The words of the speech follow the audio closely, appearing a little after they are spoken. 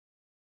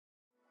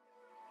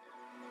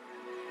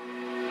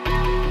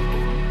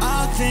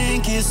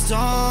think it's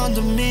dawned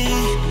on me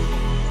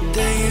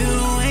that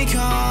you ain't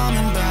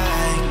coming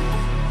back.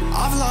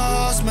 I've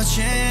lost my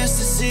chance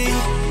to see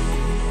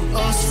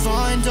us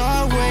find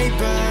our way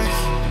back.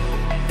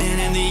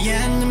 And in the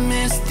end,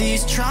 amidst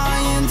these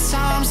trying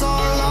times,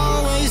 I'll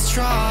always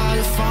try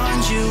to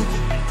find you.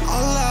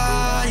 I'll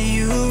lie to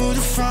you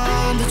to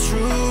find the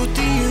truth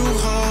that you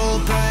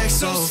hold back.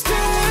 So stay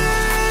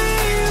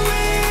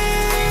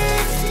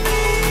with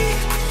me,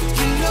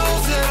 you know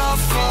that I'll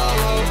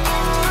follow.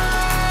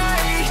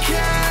 I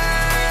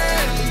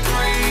can't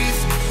breathe,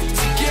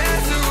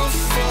 together we'll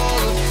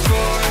fall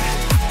apart.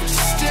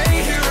 Stay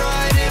here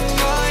right in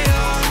my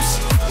arms,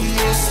 and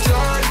we'll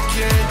start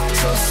again.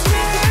 So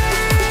stay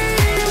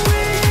with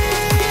me,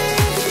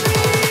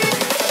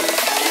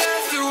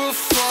 together we'll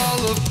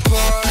fall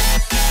apart.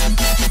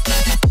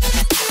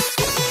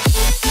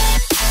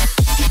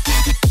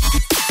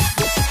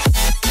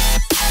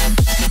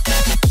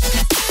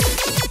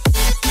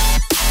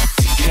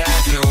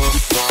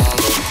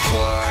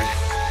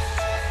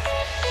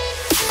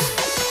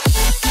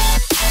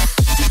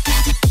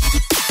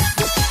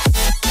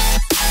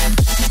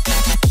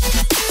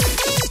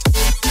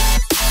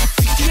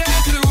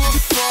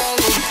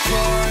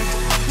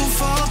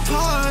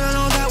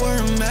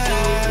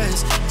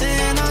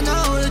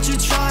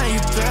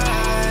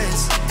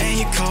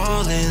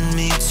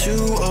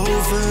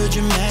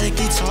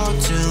 Dramatically talk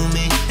to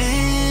me,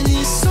 and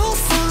it's so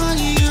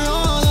funny, you're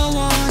all I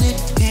wanted,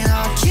 and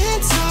I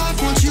can't talk,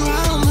 want you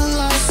out of my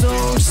life, so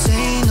just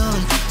say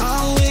none.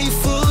 I'll wait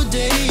for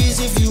days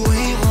if you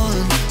ain't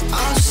one,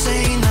 I'll just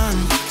say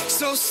none.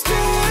 So stay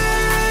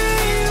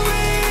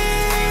with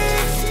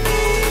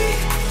me,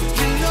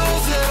 you know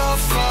that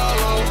I'll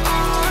follow.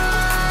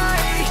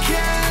 I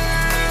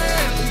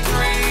can't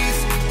breathe,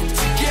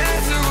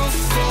 together we'll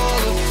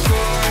fall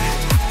apart.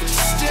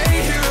 Stay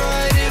here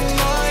right in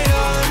my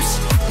arms,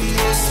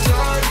 we'll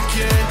start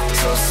again.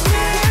 So stay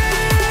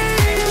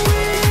with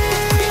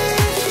me,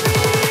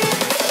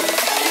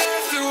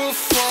 together we'll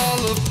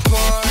fall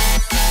apart.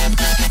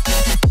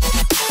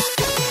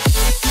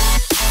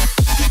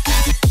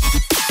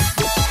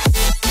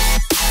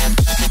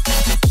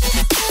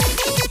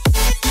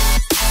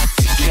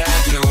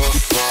 Together we'll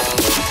fall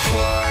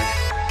apart.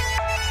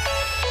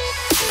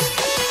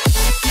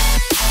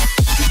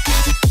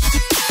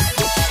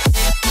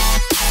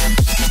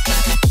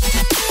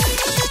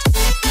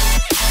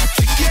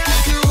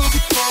 Together we'll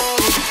fall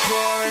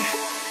apart.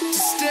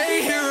 Stay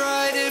here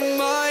right in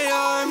my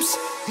arms,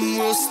 and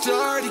we'll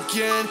start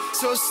again.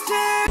 So stay.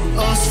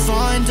 Us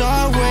find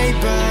our way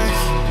back,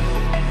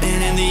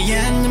 and in the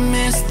end,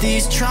 amidst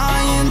these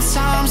trying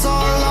times,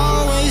 I'll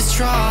always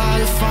try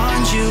to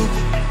find you.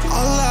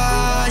 I'll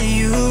lie to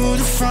you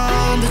to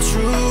find the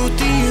truth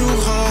that you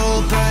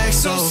hold back.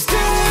 So stay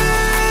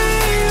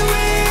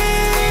with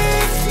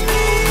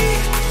me,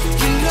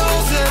 you know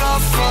that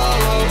I'll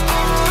follow.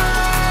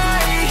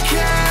 I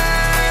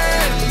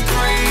can't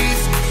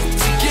breathe,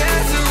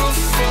 together we'll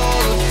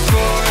fall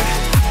apart.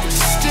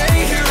 Stay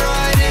here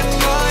right in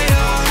my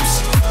arms,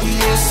 and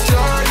we'll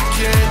start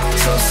again.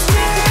 So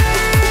stay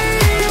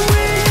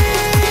with me,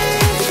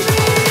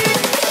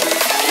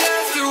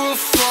 together we'll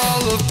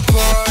fall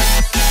apart.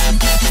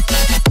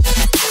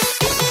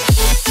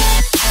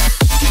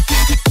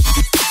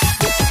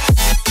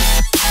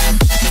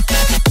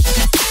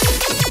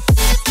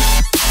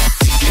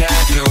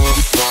 Together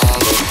we'll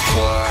fall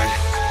apart.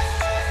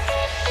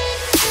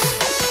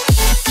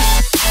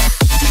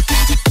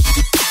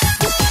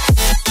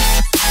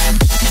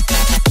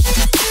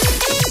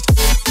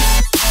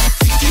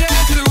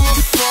 Together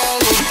we'll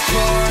fall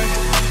apart.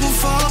 We'll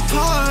fall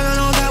apart, I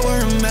know that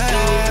we're a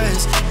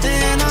mess,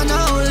 and I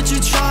know that you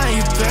try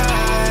your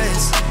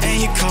best, and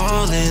you're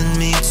calling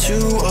me to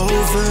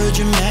over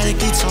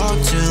dramatically talk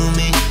to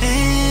me,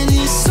 and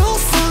it's so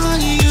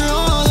funny, you're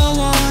all I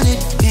wanted,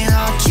 and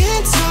I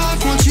can't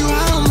talk, want you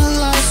out of my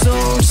life, so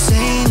just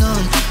say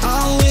none.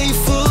 I'll wait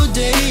for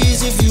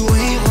days if you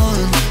ain't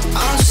one,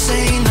 I'll just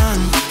say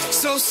none.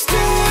 So stay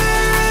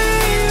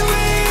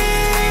with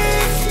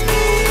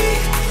me,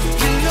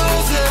 you know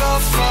that I'll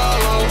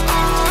follow.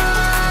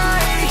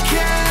 I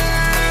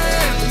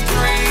can't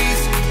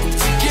breathe,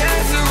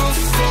 together we'll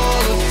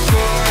fall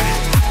apart.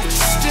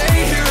 Stay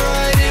here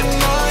right in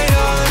my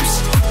arms,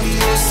 and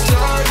we'll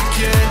start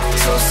again.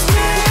 So stay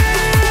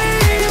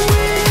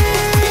with me,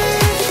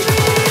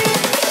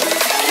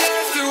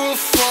 together we'll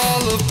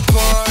fall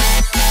apart.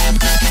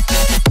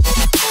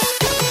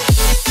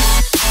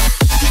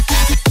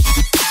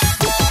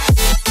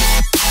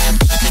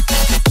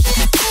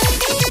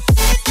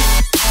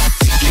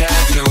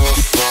 Together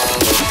we'll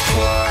fall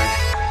apart.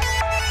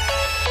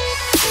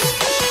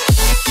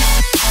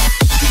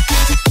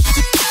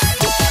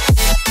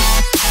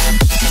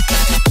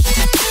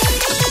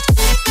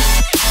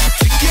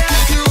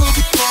 Together we'll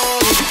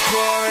fall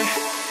apart.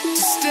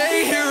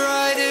 Stay here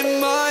right in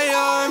my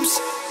arms,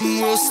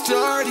 and we'll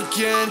start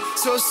again.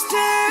 So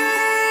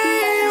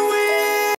stay